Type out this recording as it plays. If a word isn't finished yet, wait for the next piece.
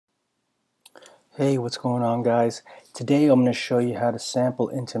Hey, what's going on, guys? Today I'm going to show you how to sample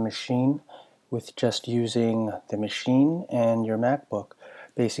into Maschine with just using the Maschine and your MacBook.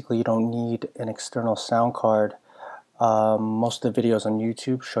 Basically, you don't need an external sound card. Most of the videos on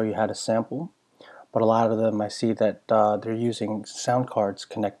YouTube show you how to sample, but a lot of them I see that they're using sound cards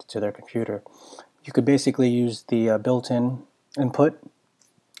connected to their computer. You could basically use the built-in input,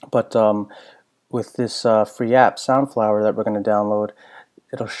 but with this free app, Soundflower, that we're going to download,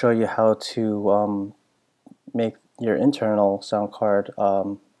 it'll show you how to make your internal sound card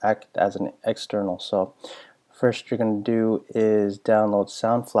act as an external. So first you're going to do is download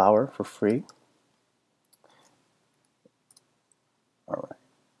Soundflower for free. Alright,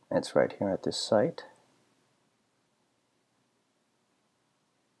 it's right here at this site.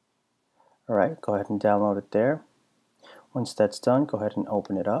 Alright, go ahead and download it there. Once that's done, go ahead and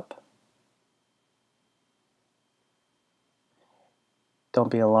open it up. Don't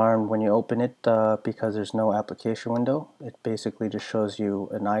be alarmed when you open it because there's no application window. It basically just shows you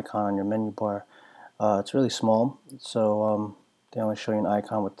an icon on your menu bar. It's really small, so they only show you an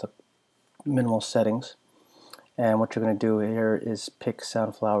icon with the minimal settings. And what you're going to do here is pick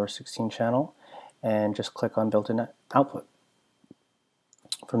Soundflower 16 channel and just click on built-in output.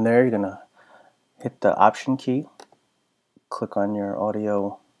 From there, you're going to hit the option key, click on your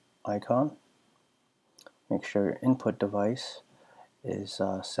audio icon, make sure your input device is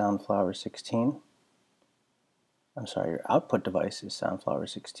Soundflower 16. I'm sorry, your output device is Soundflower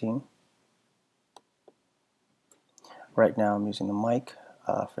 16. Right now I'm using the mic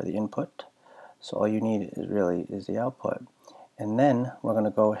for the input, so all you need is really the output. And then we're going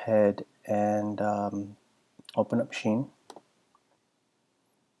to go ahead and open up Maschine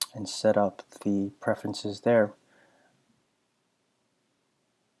and set up the preferences there.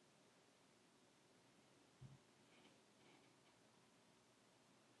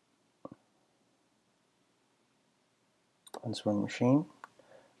 Once we're in Maschine,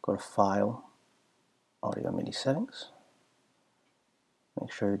 go to File, Audio MIDI Settings.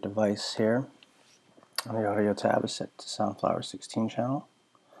 Make sure your device here on the audio tab is set to Soundflower 16 channel.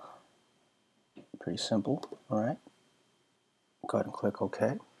 Pretty simple. Alright. Go ahead and click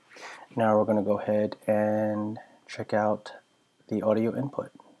OK. Now we're going to go ahead and check out the audio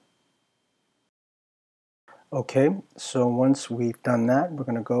input. Okay, so once we've done that, we're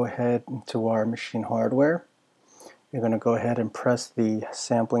going to go ahead into our Maschine hardware. You're going to go ahead and press the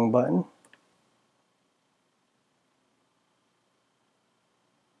sampling button.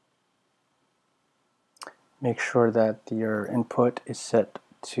 Make sure that your input is set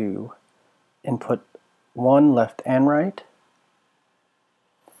to input 1 left and right.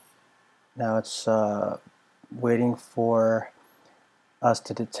 Now it's waiting for us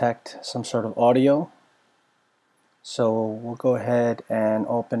to detect some sort of audio. So we'll go ahead and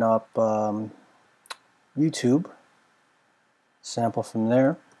open up YouTube, sample from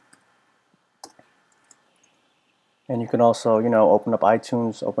there. And you can also, open up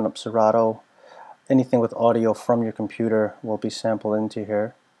iTunes, open up Serato. Anything with audio from your computer will be sampled into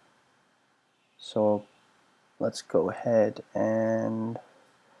here. So let's go ahead and,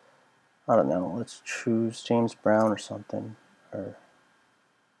 I don't know, let's choose James Brown or something.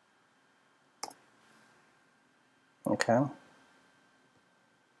 Okay.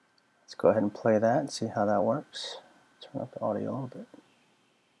 Let's go ahead and play that and see how that works. Turn up the audio a little bit.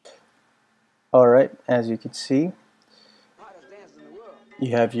 Alright, as you can see,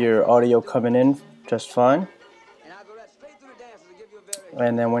 you have your audio coming in just fine.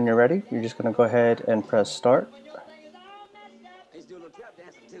 And then when you're ready, you're just going to go ahead and press start.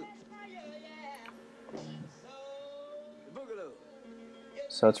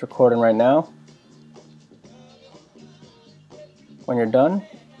 So it's recording right now. When you're done,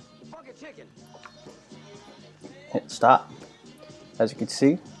 hit stop. As you can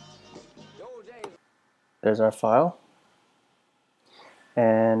see, there's our file.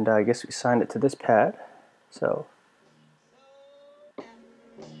 And I guess we signed it to this pad. So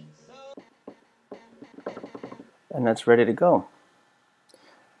and that's ready to go.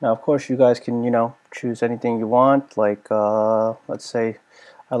 Now, of course, you guys can, choose anything you want. Like, let's say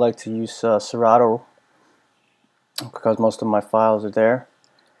I like to use Serato because most of my files are there.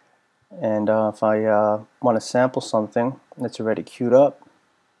 And if I want to sample something that's already queued up,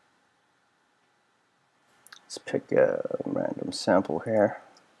 let's pick a random sample here.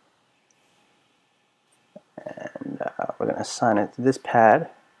 And we're going to assign it to this pad.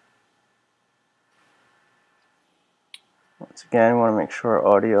 Once again, we want to make sure our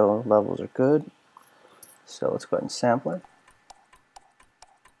audio levels are good. So let's go ahead and sample it.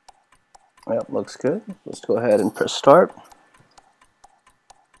 Yep, looks good. Let's go ahead and press start.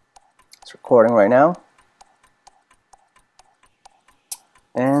 It's recording right now.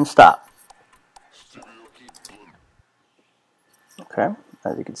 And stop. Okay,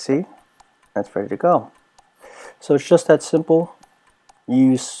 as you can see, that's ready to go. So it's just that simple.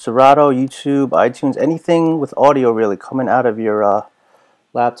 Use Serato, YouTube, iTunes, anything with audio really coming out of your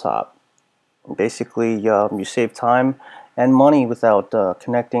laptop. Basically, you save time and money without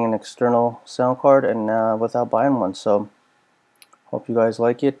connecting an external sound card and without buying one. So hope you guys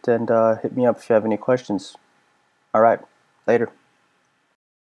like it, and hit me up if you have any questions. Alright, later.